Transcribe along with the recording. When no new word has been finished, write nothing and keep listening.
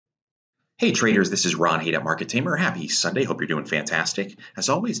Hey traders, this is Ron Haight at Market Tamer. Happy Sunday. Hope you're doing fantastic. As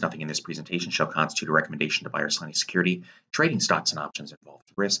always, nothing in this presentation shall constitute a recommendation to buy or sell any security. Trading stocks and options involves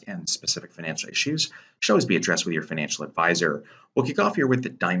risk and specific financial issues should always be addressed with your financial advisor. We'll kick off here with the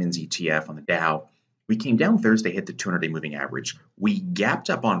Diamonds ETF on the Dow. We came down Thursday, hit the 200-day moving average. We gapped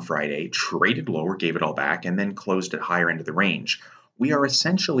up on Friday, traded lower, gave it all back, and then closed at higher end of the range. We are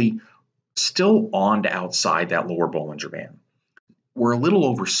essentially still on to outside that lower Bollinger Band. We're a little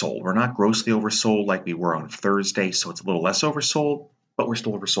oversold. We're not grossly oversold like we were on Thursday, so it's a little less oversold, but we're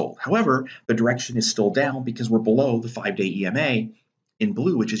still oversold. However, the direction is still down because we're below the 5-day EMA in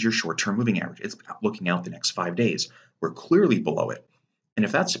blue, which is your short-term moving average. It's looking out the next 5 days. We're clearly below it. And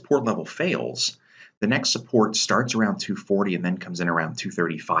if that support level fails, the next support starts around 240 and then comes in around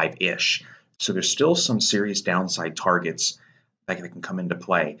 235-ish. So there's still some serious downside targets that can come into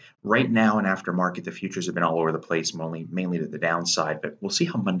play. Right now in aftermarket, the futures have been all over the place, mainly to the downside, but we'll see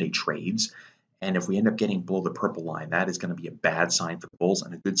how Monday trades. And if we end up getting below the purple line, that is going to be a bad sign for the bulls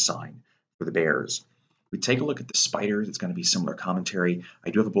and a good sign for the bears. We take a look at the spiders, it's going to be similar commentary.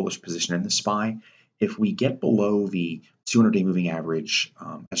 I do have a bullish position in the SPY. If we get below the 200-day moving average,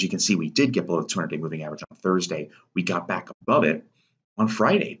 as you can see, we did get below the 200-day moving average on Thursday. We got back above it on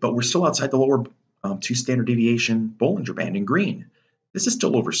Friday, but we're still outside the lower 2 standard deviation Bollinger Band in green. This is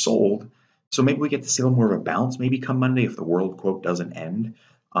still oversold, so maybe we get to see a little more of a bounce maybe come Monday if the world quote doesn't end.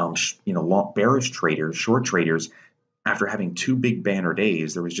 Bearish traders, short traders, after having 2 big banner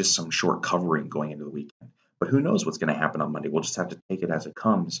days, there was just some short covering going into the weekend. But who knows what's going to happen on Monday? We'll just have to take it as it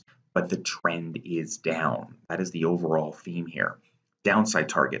comes. But the trend is down. That is the overall theme here. Downside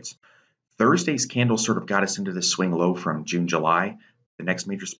targets. Thursday's candle sort of got us into the swing low from June, July. The next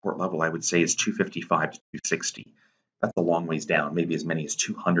major support level I would say is 255 to 260. That's a long ways down, maybe as many as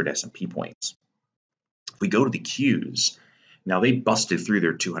 200 S&P points. If we go to the Qs, now they busted through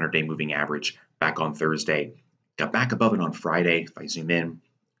their 200-day moving average back on Thursday, got back above it on Friday. If I zoom in,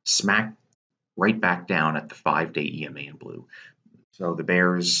 smacked right back down at the 5-day EMA in blue. So the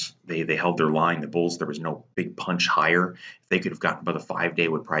bears, they held their line. The bulls, there was no big punch higher. If they could have gotten above the 5-day,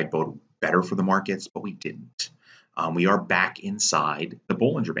 would probably bode better for the markets, but we didn't. We are back inside the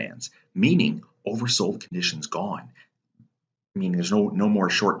Bollinger Bands, meaning oversold conditions gone. Meaning there's no more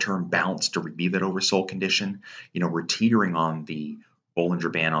short-term bounce to be that oversold condition. We're teetering on the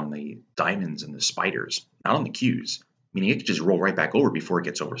Bollinger Band on the diamonds and the spiders, not on the Qs, meaning it could just roll right back over before it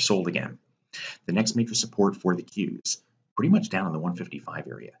gets oversold again. The next major support for the Qs, pretty much down in the 155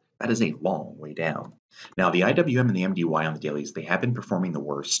 area. That is a long way down. Now, the IWM and the MDY on the dailies, they have been performing the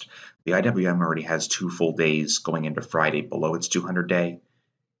worst. The IWM already has 2 full days going into Friday below its 200-day.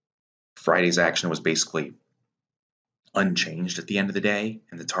 Friday's action was basically unchanged at the end of the day,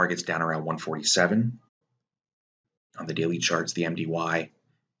 and the target's down around 147. On the daily charts, the MDY,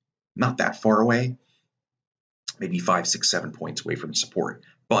 not that far away, maybe 5, 6, 7 points away from support.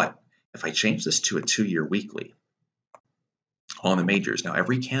 But if I change this to a 2-year weekly, on the majors. Now,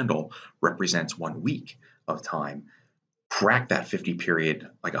 every candle represents 1 week of time. Crack that 50 period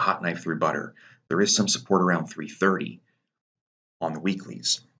like a hot knife through butter. There is some support around 330 on the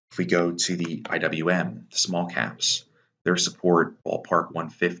weeklies. If we go to the IWM, the small caps, their support ballpark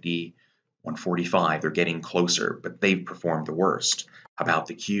 150, 145. They're getting closer, but they've performed the worst. How about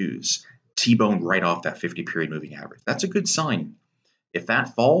the Qs? T-boned right off that 50 period moving average. That's a good sign. If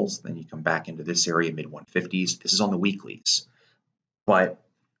that falls, then you come back into this area, mid 150s. This is on the weeklies. But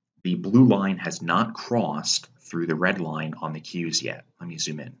the blue line has not crossed through the red line on the Qs yet. Let me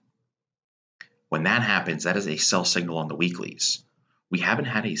zoom in. When that happens, that is a sell signal on the weeklies. We haven't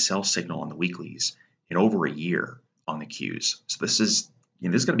had a sell signal on the weeklies in over a year on the Qs. So this is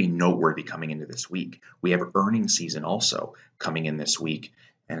going to be noteworthy coming into this week. We have earnings season also coming in this week.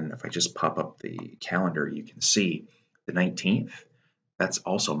 And if I just pop up the calendar, you can see the 19th. That's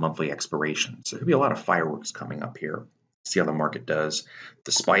also monthly expiration. So there'll be a lot of fireworks coming up here. See how the market does.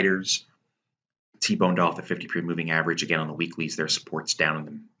 The spiders T-boned off the 50 period moving average. Again, on the weeklies, their support's down in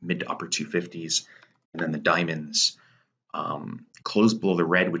the mid to upper 250s. And then the diamonds closed below the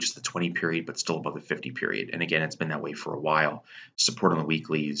red, which is the 20 period, but still above the 50 period. And again, it's been that way for a while. Support on the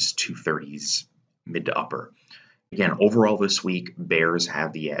weeklies, 230s, mid to upper. Again, overall this week, bears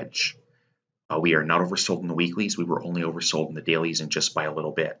have the edge. We are not oversold in the weeklies. We were only oversold in the dailies and just by a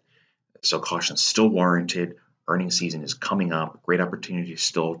little bit. So caution is still warranted. Earnings season is coming up. Great opportunity to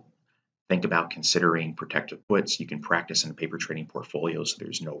still think about considering protective puts. You can practice in a paper trading portfolio, so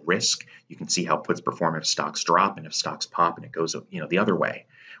there's no risk. You can see how puts perform if stocks drop and if stocks pop and it goes the other way,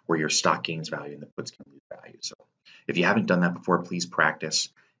 where your stock gains value and the puts can lose value. So if you haven't done that before, please practice,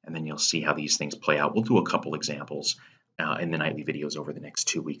 and then you'll see how these things play out. We'll do a couple examples in the nightly videos over the next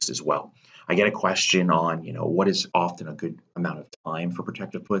 2 weeks as well. I get a question on, what is often a good amount of time for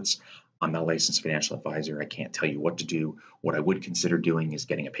protective puts. I'm not a licensed financial advisor. I can't tell you what to do. What I would consider doing is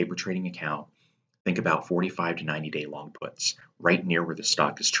getting a paper trading account. Think about 45 to 90-day long puts right near where the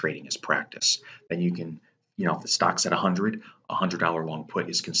stock is trading as practice. Then you can, if the stock's at 100, a $100 long put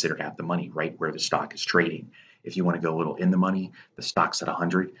is considered at the money right where the stock is trading. If you want to go a little in the money, the stock's at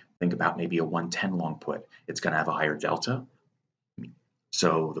 100, think about maybe a 110 long put. It's going to have a higher delta.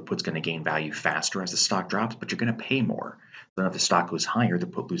 So the put's going to gain value faster as the stock drops, but you're going to pay more. Then if the stock goes higher, the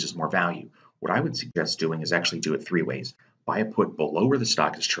put loses more value. What I would suggest doing is actually do it 3 ways. Buy a put below where the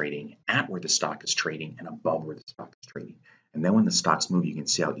stock is trading, at where the stock is trading, and above where the stock is trading. And then when the stocks move, you can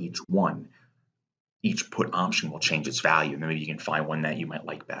see how each put option will change its value, and then maybe you can find one that you might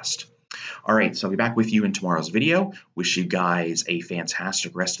like best. All right, so I'll be back with you in tomorrow's video. Wish you guys a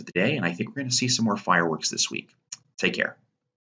fantastic rest of the day, and I think we're going to see some more fireworks this week. Take care.